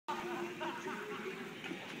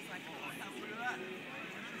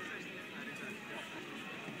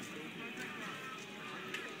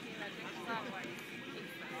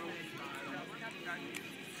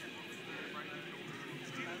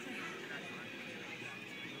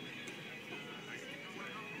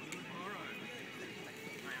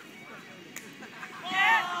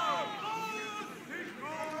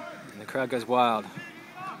Crowd goes wild.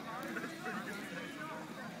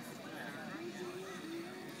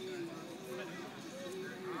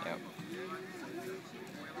 Yep.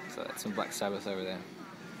 So that's some Black Sabbath over there.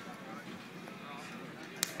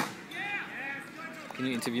 Can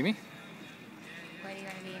you interview me? What are you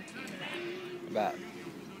going to be interviewed About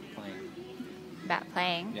playing. about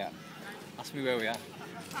playing? Yeah. Ask me where we are.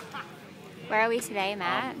 Where are we today,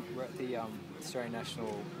 Matt? We're at the Australian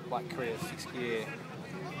National Black Courier 6th Gear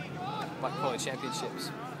Black Polo Championships.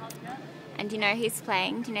 And do you know who's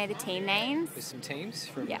playing? Do you know the team names? There's some teams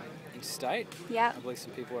from Yep. interstate. Yep. I believe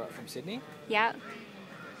some people are from Sydney. Yep.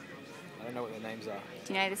 I don't know what their names are.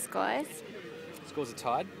 Do you know the scores? Scores are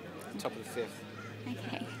tied. Top of the fifth.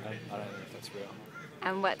 Okay. I don't know if that's real.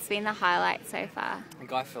 And what's been the highlight so far? A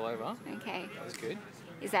guy fell over. Okay. That was good.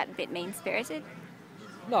 Is that a bit mean-spirited?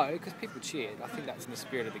 No, because people cheered. I think that's in the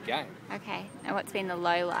spirit of the game. Okay. And what's been the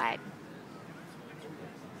low light?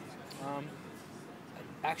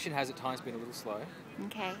 Action has at times been a little slow.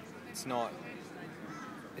 Okay. It's not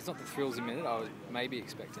the thrills a minute I was maybe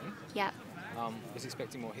expecting. Yep. Was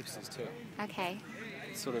expecting more hipsters too. Okay.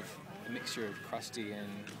 It's sort of a mixture of crusty and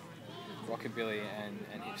rockabilly and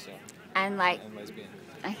hipster And like, and lesbian,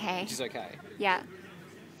 okay. which is okay. Yeah.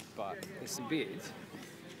 But there's some beards,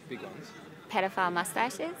 big ones. Pedophile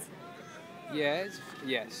mustaches? Yes.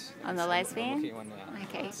 Yes. On the I'm lesbian? looking at one now.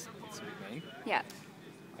 Okay. It's a bit mean. Yeah.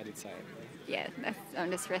 I did say it. Yeah.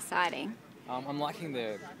 I'm just reciting. I'm liking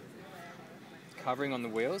the covering on the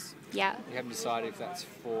wheels. Yeah. We haven't decided if that's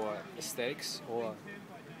for aesthetics or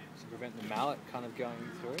to prevent the mallet kind of going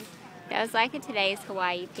through. There was like a Today's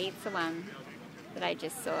Hawaii pizza one that I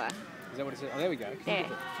just saw. Is that what it says? Oh, there we go. There.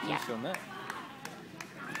 Can Yeah. you film that?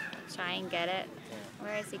 Try and get it. Yeah.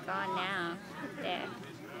 Where has he gone now? There.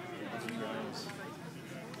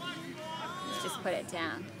 Let's just put it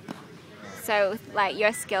down. So, like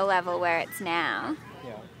your skill level where it's now,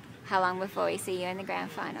 Yeah. how long before we see you in the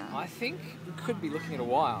grand final? I think we could be looking at a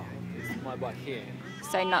while with my bike here.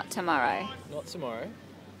 So not tomorrow. Not tomorrow,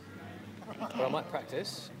 but I Okay. might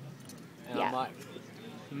practice. And Yeah. I might,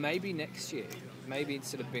 maybe next year, maybe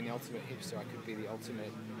instead of being the ultimate hipster, I could be the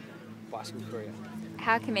ultimate bicycle courier.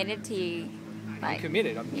 How committed to you? I'm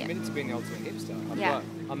committed. I'm yeah. committed to being the ultimate hipster.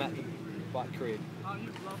 I'm at the bike courier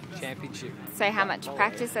championship. So how much Polo.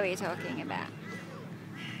 practice are we talking about?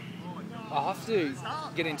 I'll have to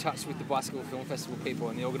get in touch with the Bicycle Film Festival people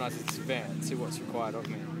and the organisers of this event and see what's required of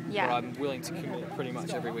me. Yeah. But I'm willing to commit pretty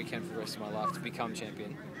much every weekend for the rest of my life to become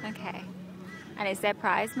champion. Okay. And is there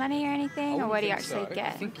prize money or anything, or what do you actually I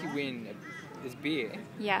get? think you win. There's beer.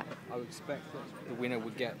 Yeah. I would expect that the winner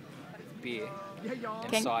would get beer and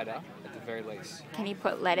Can- cider at the very least. Can you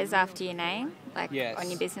put letters after your name, like Yes. on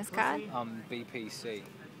your business card? BPC,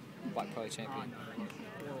 Bike Polo Champion. Okay.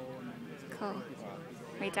 Cool. Right.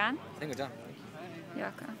 We done? I think we're done. You're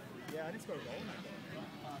welcome.